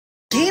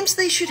games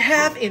they should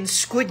have in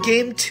Squid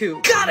Game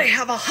 2. Gotta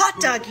have a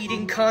hot dog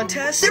eating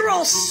contest. They're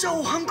all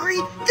so hungry.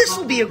 This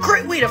will be a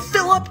great way to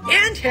fill up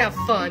and have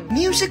fun.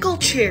 Musical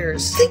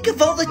chairs. Think of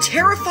all the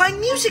terrifying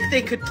music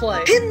they could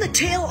play. Pin the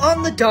tail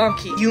on the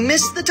donkey. You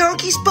missed the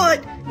donkey's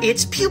butt.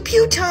 It's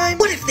pew-pew time.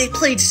 What if they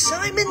played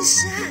Simon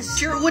Says?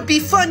 Sure would be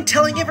fun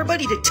telling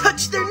everybody to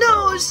touch their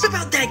nose. What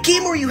about that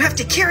game where you have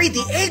to carry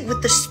the egg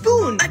with the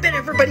spoon? I bet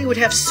everybody would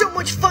have so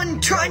much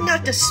fun trying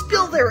not to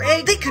spill their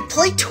egg. They could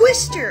play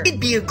Twister. It'd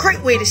be a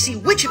great way to see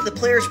which of the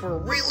players were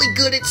really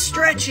good at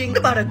stretching. What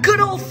about a good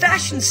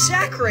old-fashioned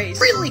sack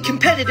race? Really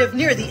competitive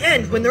near the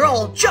end when they're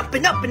all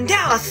jumping up and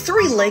down. A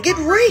three-legged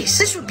race.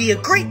 This would be a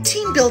great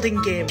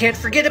team-building game. Can't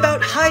forget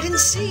about hide and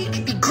seek.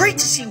 It'd be great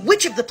to see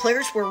which of the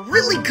players were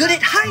really good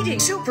at hiding.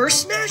 Super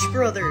Smash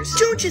Brothers.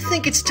 Don't you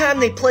think it's time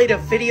they played a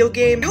video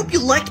game? I hope you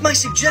liked my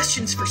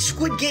suggestions for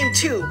Squid Game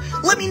 2.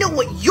 Let me know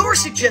what your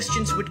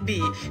suggestions would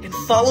be, and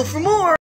follow for more.